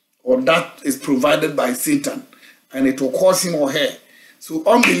 Or that is provided by Satan. And it will cause him or her. So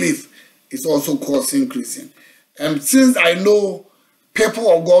unbelief is also causing Christian. And since I know people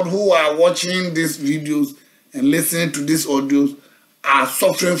of God who are watching these videos and listening to these audios are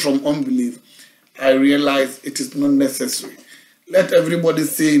suffering from unbelief, I realize it is not necessary. Let everybody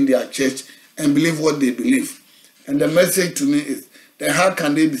stay in their church and believe what they believe. And the message to me is, then how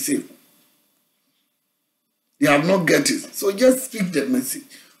can they be saved? They have not get it. So just speak the message.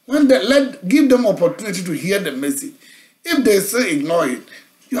 Give them opportunity to hear the message. If they say ignore it,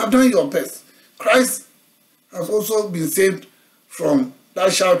 you have done your best. Christ has also been saved from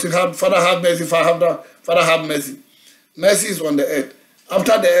that shouting, Father have mercy, Father have mercy. Mercy is on the earth.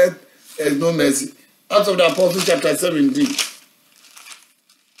 After the earth, there is no mercy. Acts of the Apostles chapter 17.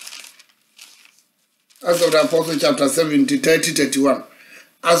 Acts of the Apostles chapter 17, 30, 31.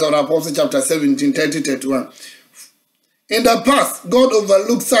 Acts of the Apostles chapter 17, 30, 31. In the past, God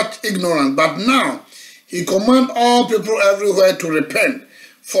overlooked such ignorance, but now he commands all people everywhere to repent,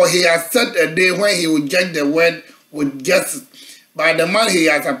 for he has set a day when he will judge the world with justice by the man he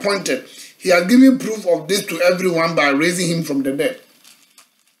has appointed. He has given proof of this to everyone by raising him from the dead.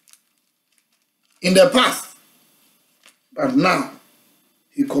 In the past, but now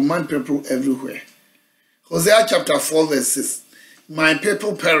he commands people everywhere. Hosea chapter 4 verse 6. My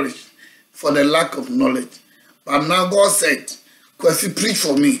people perish for the lack of knowledge. But now God said, Kwesi, preach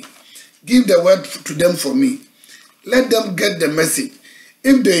for me. Give the word to them for me. Let them get the message.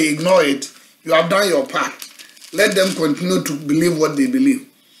 If they ignore it, you have done your part. Let them continue to believe what they believe.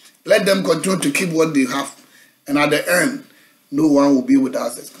 Let them continue to keep what they have. And at the end, no one will be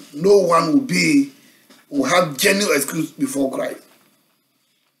without excuse. No one will have genuine excuse before Christ.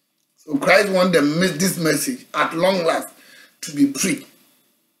 So Christ wants this message at long last to be preached.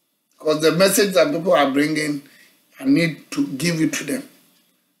 Because the message that people are bringing, I need to give it to them.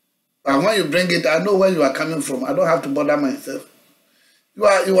 But when you bring it, I know where you are coming from. I don't have to bother myself. You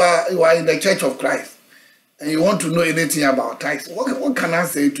are in the church of Christ. And you want to know anything about tithes. What can I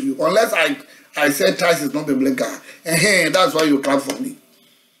say to you? Unless I say tithes is not biblical. And hey, that's why you clap for me.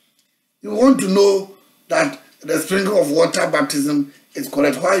 You want to know that the sprinkling of water baptism is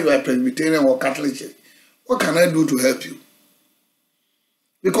correct. Why you are Presbyterian or Catholic church? What can I do to help you?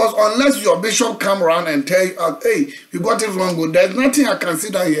 Because unless your bishop come around and tell you, hey, you got it wrong, there's nothing I can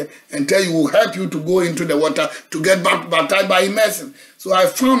sit down here and tell you will help you to go into the water to get baptized by immersion. So I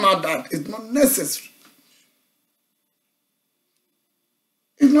found out that it's not necessary.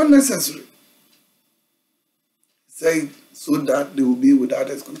 It's not necessary. Say so that they will be without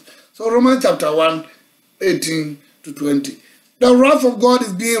excuse. So Romans chapter 1, 18 to 20. The wrath of God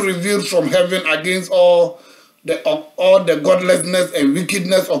is being revealed from heaven against all the godlessness and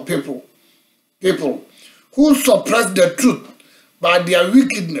wickedness of people who suppress the truth by their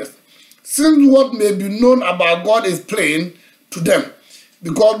wickedness, since what may be known about God is plain to them,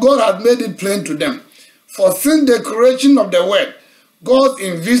 because God has made it plain to them. For since the creation of the world, God's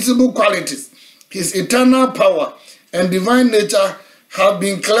invisible qualities, his eternal power and divine nature have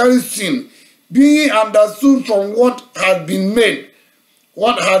been clearly seen, being understood from what has been made,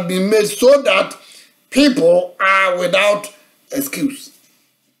 so that people are without excuse.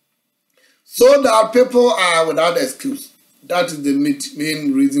 So that people are without excuse. That is the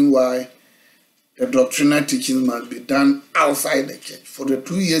main reason why the doctrinal teaching must be done outside the church. For the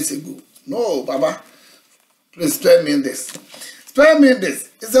 2 years ago. No, Baba. Please spare me this. Spare me this.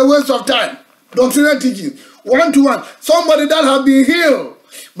 It's a waste of time. Doctrinal teaching. one-to-one. Somebody that has been healed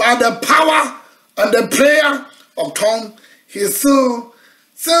by the power and the prayer of tongue, he's still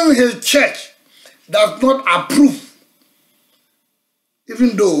his church does not approve.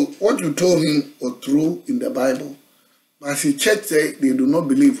 Even though what you told him was true in the Bible, but his church said they do not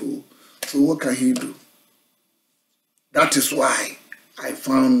believe. So what can he do? That is why I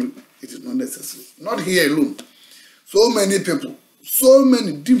found it is not necessary. Not here alone. So many people, so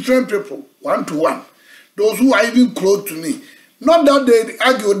many different people, one-to-one. Those who are even close to me. Not that they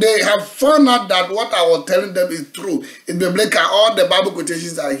argue, they have found out that what I was telling them is true. It's biblical, all the Bible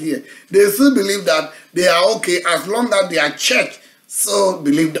quotations are here. They still believe that they are okay as long as their church still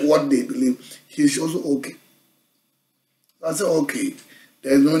believe what they believe. He's also okay. I said, okay,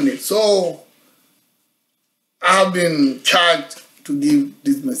 there's no need. So, I have been charged to give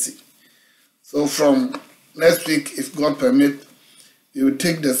this message. So from next week, if God permits, we will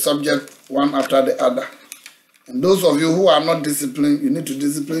take the subject one after the other. And those of you who are not disciplined, you need to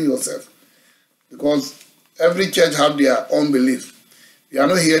discipline yourself. Because every church has their own belief. We are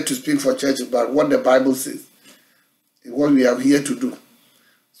not here to speak for churches, but what the Bible says is what we are here to do.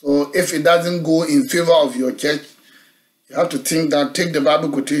 So if it doesn't go in favor of your church, you have to think that, take the Bible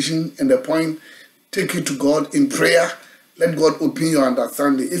quotation and the point, take it to God in prayer. Let God open your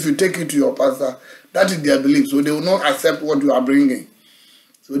understanding. If you take it to your pastor, that is their belief. So they will not accept what you are bringing.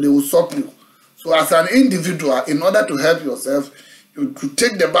 So they will stop you. So as an individual, in order to help yourself, you to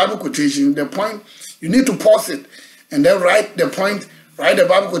take the Bible quotation, the point, you need to pause it and then write the point, write the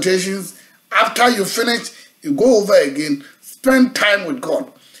Bible quotations. After you finish, you go over again, spend time with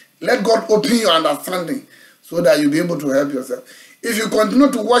God. Let God open your understanding so that you'll be able to help yourself. If you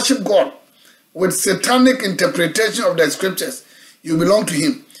continue to worship God with satanic interpretation of the scriptures, you belong to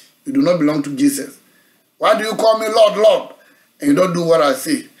him. You do not belong to Jesus. Why do you call me Lord, Lord, and you don't do what I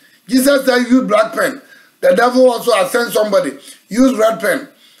say? Jesus said use black pen. The devil also has sent somebody, use red pen.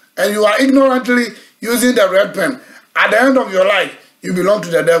 And you are ignorantly using the red pen. At the end of your life, you belong to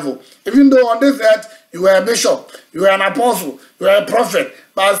the devil. Even though on this earth, you were a bishop, you were an apostle, you were a prophet.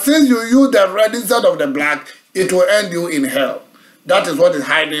 But since you use the red instead of the black, it will end you in hell. That is what is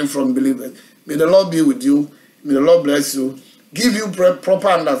hiding from believers. May the Lord be with you. May the Lord bless you. Give you proper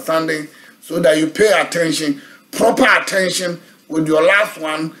understanding so that you pay attention, proper attention with your last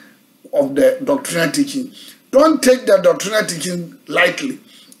one of the doctrinal teaching. Don't take the doctrinal teaching lightly.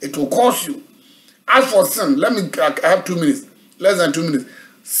 It will cost you. As for sin, I have 2 minutes, less than 2 minutes.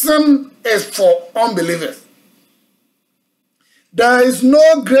 Sin is for unbelievers. There is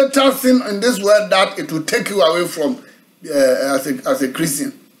no greater sin in this world that it will take you away from as a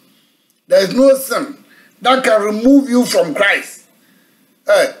Christian. There is no sin that can remove you from Christ.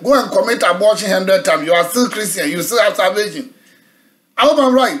 Go and commit abortion 100 times. You are still Christian. You still have salvation. I hope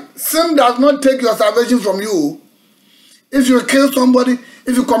I'm right. Sin does not take your salvation from you. If you kill somebody,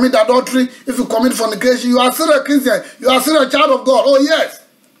 if you commit adultery, if you commit fornication, you are still a Christian. You are still a child of God. Oh, yes.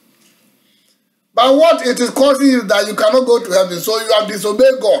 But what it is causing is that you cannot go to heaven. So you have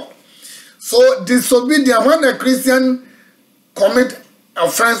disobeyed God. So disobedience, when a Christian commit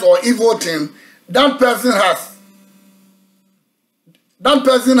offense or evil thing, that person has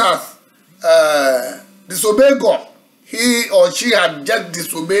disobeyed God. He or she had just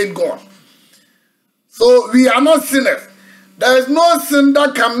disobeyed God. So we are not sinners. There is no sin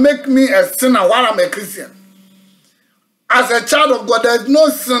that can make me a sinner while I'm a Christian. As a child of God, there is no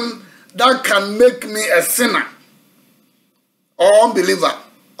sin that can make me a sinner or unbeliever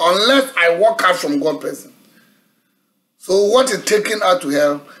unless I walk out from God's presence. So what is taking us to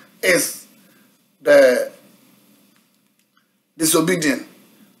hell is the disobedient.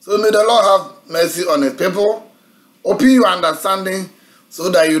 So may the Lord have mercy on his people. Open your understanding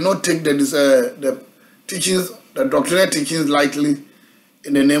so that you not take the teachings, the doctrinal teachings lightly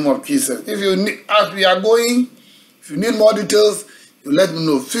in the name of Jesus. If you need, as we are going, if you need more details, you let me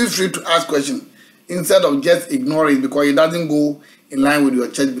know. Feel free to ask questions instead of just ignoring it because it doesn't go in line with your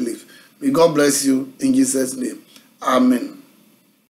church belief. May God bless you in Jesus' name. Amen.